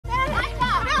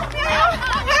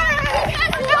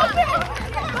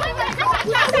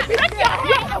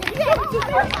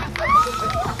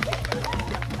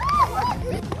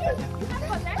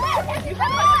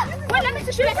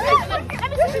see you.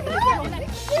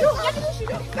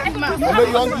 I'm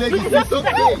a young lady. It's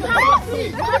okay.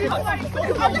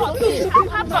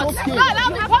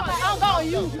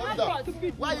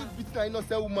 Why are you beating an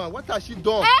innocent woman? What has she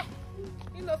done?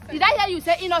 Did I hear you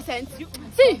say innocent?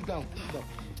 See, Calm down.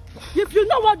 if you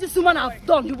know what this woman has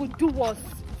done, you will do worse.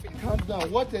 Calm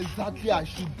down. What exactly has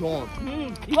she done?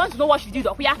 You want to know what she did,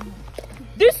 Okuya?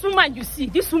 This woman, you see,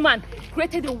 this woman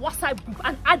created a WhatsApp group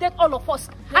and added all of us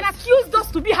and accused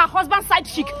us to be her husband's side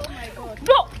chick. Oh my God.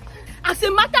 No, as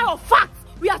a matter of fact,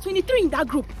 we are 23 in that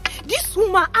group. This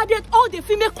woman added all the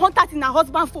female contacts in her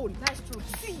husband's phone. That's true.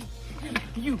 See,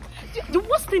 you. The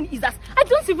worst thing is that I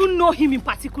don't even know him in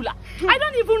particular. I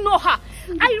don't even know her.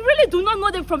 I really do not know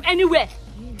them from anywhere.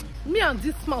 Me and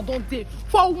this man don't date.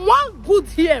 For 1 good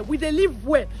year, we dey live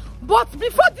well. But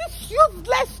before this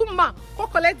useless woman go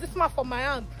collect this man from my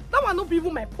hand, that one not be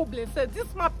even my problem. Say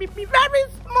this man pipi very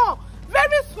small,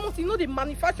 very smooth. You know the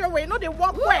manufacture way, you know the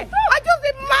work way. I just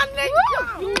dey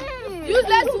manage.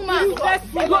 Useless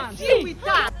woman. Deal with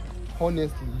that.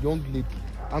 Honestly, young lady,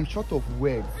 I'm short of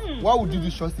words. Why would you do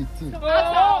such a thing?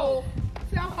 Oh,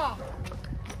 tell her.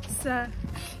 Sir,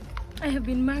 I have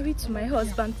been married to my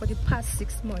husband for the past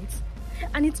 6 months.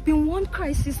 And it's been one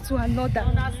crisis to another.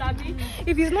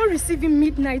 If he's not receiving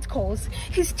midnight calls,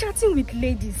 he's chatting with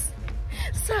ladies.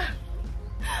 Sir,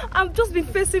 I've just been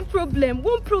facing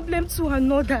one problem to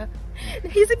another.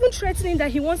 He's even threatening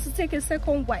that he wants to take a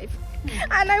second wife.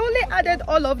 And I only added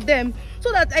all of them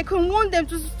so that I can warn them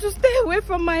to stay away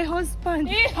from my husband.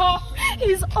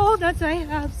 He's all that I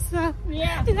have, sir.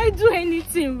 Did I do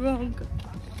anything wrong?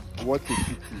 What a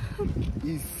pity.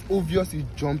 It's obvious you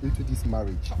jumped into this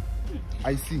marriage.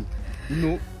 I see. You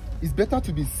know, it's better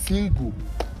to be single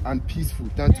and peaceful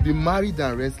than to be married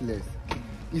and restless.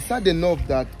 It's sad enough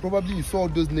that probably you saw all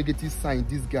those negative signs in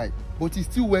this guy, but he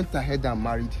still went ahead and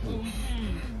married him.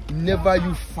 Never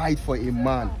you fight for a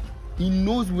man. He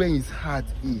knows where his heart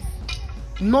is.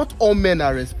 Not all men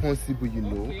are responsible, you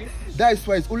know. That is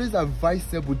why it's always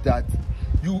advisable that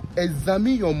you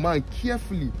examine your man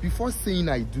carefully before saying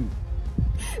I do.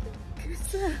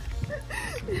 Sir,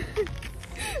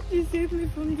 you saved me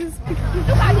from this. Look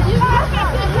at you.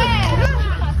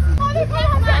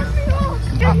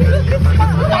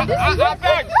 I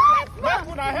beg.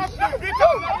 When I help you, beat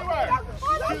her everywhere.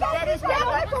 She's very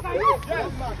strong.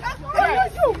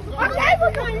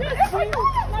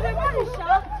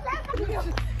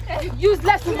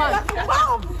 Useless woman.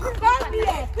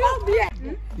 Come here.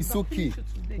 It's okay.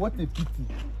 What a pity.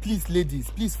 Please, ladies,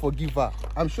 please forgive her.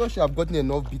 I'm sure she have gotten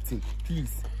enough beating.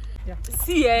 Please.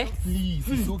 See, Please,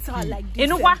 it's okay. like you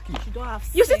know what?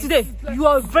 You see today, you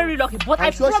are very lucky, but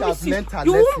I promise you,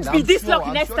 you won't be this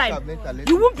lucky next time.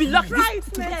 You won't be lucky.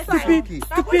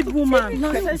 Stupid woman.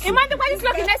 Nonsense. Imagine when it's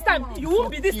lucky next time. You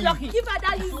won't be this lucky. Give her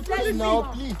that useless. Now,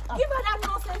 please. Give her that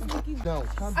nonsense. Down.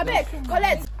 Calm I down. beg,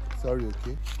 collect. Sorry,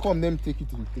 okay? Come, let me take you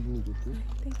to the clinic, okay?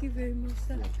 Thank you very much,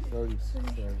 sir. Sorry.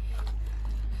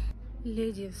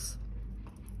 Ladies,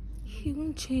 he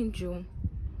won't change you.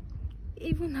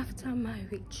 Even after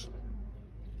marriage.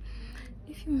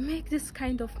 If you make this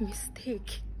kind of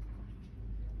mistake,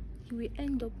 you will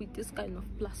end up with this kind of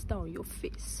plaster on your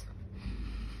face.